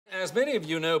as many of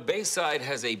you know, Bayside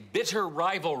has a bitter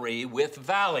rivalry with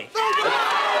Valley. Hey!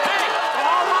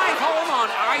 All right, hold on.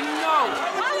 I know.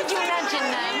 Why would you mention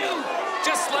them?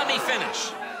 Just let me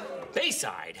finish.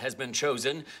 Bayside has been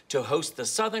chosen to host the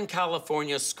Southern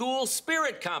California School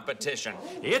Spirit Competition.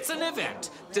 It's an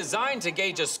event designed to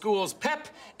gauge a school's pep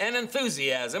and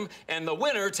enthusiasm, and the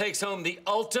winner takes home the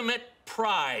ultimate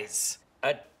prize,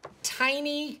 a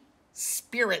tiny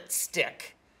spirit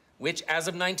stick, which, as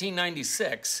of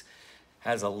 1996,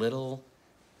 has a little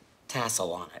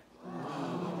tassel on it. I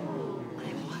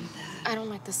want that. I don't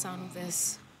like the sound of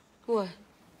this. What?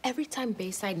 Every time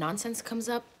Bayside nonsense comes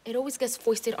up, it always gets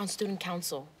foisted on student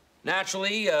council.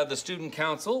 Naturally, the student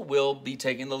council will be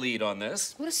taking the lead on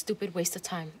this. What a stupid waste of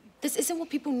time. This isn't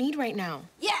what people need right now.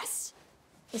 Yes!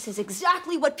 This is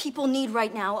exactly what people need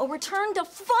right now. A return to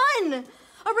fun!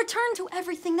 A return to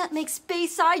everything that makes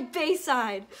Bayside,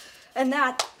 Bayside. And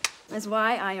that is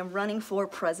why I am running for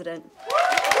president.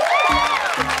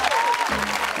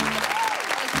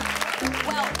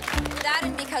 Well, that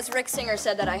and because Rick Singer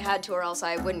said that I had to or else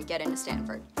I wouldn't get into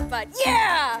Stanford. But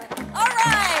yeah! All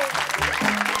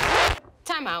right!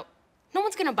 Time out. No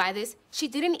one's gonna buy this. She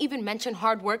didn't even mention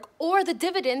hard work or the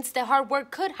dividends that hard work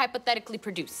could hypothetically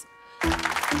produce.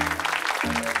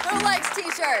 Who likes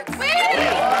t-shirts?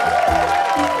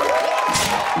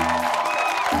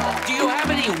 Do you have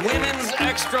any women's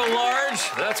extra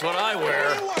large? That's what I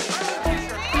wear.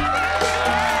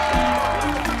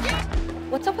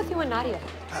 What's up with you and Nadia?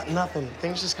 Nothing.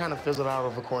 Things just kind of fizzled out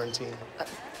over quarantine.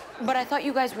 But I thought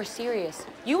you guys were serious.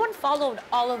 You unfollowed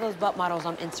all of those butt models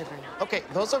on Instagram. Okay,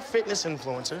 those are fitness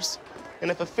influencers. And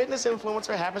if a fitness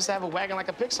influencer happens to have a wagon like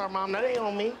a Pixar mom, that ain't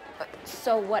on me.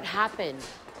 So what happened?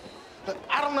 But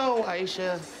I don't know,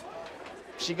 Aisha.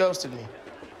 She ghosted me.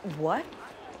 What?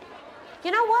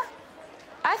 You know what?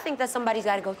 I think that somebody's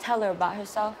got to go tell her about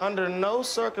herself. Under no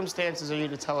circumstances are you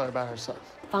to tell her about herself.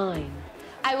 Fine.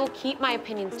 I will keep my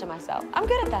opinions to myself. I'm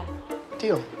good at that.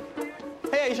 Deal.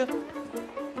 Hey, Aisha.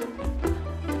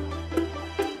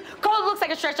 Cole looks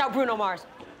like a stretched out Bruno Mars.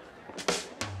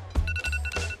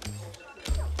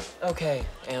 Okay,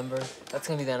 Amber, that's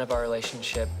gonna be the end of our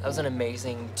relationship. That was an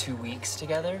amazing 2 weeks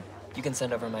together. You can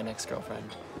send over my next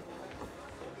girlfriend.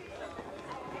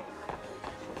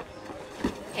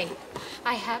 Hey,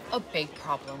 I have a big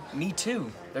problem. Me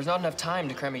too. There's not enough time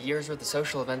to cram a year's worth of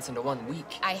social events into 1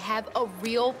 week. I have a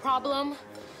real problem.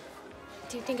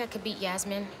 Do you think I could beat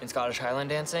Yasmin? In Scottish Highland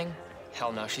dancing?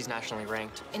 Hell no, she's nationally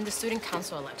ranked. In the student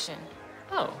council election?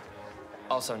 Oh,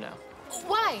 also no.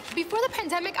 Why? Before the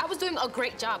pandemic, I was doing a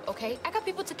great job, okay? I got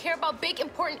people to care about big,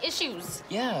 important issues.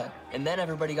 Yeah, and then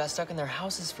everybody got stuck in their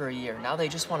houses for a year. Now they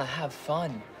just want to have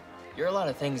fun. You're a lot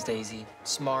of things, Daisy.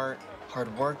 Smart,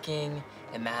 hardworking,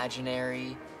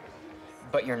 imaginary,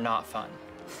 but you're not fun.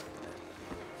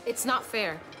 It's not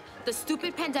fair. The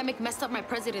stupid pandemic messed up my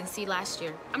presidency last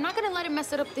year. I'm not gonna let it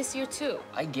mess it up this year, too.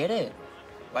 I get it.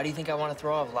 Why do you think I want to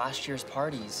throw off last year's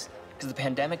parties? Because the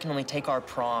pandemic can only take our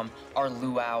prom, our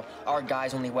luau, our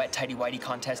guys only wet tighty-whitey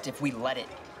contest if we let it.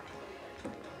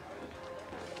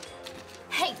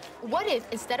 Hey, what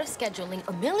if instead of scheduling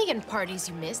a million parties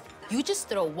you missed, you just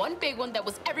throw one big one that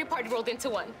was every party rolled into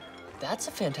one? That's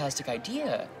a fantastic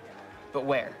idea. But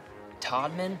where?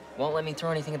 Toddman won't let me throw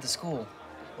anything at the school.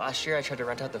 Last year, I tried to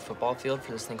rent out the football field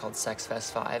for this thing called Sex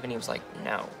Fest 5, and he was like,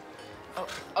 no. Oh,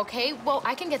 okay, well,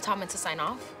 I can get Tommen to sign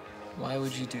off. Why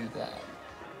would you do that?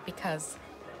 Because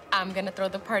I'm gonna throw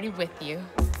the party with you.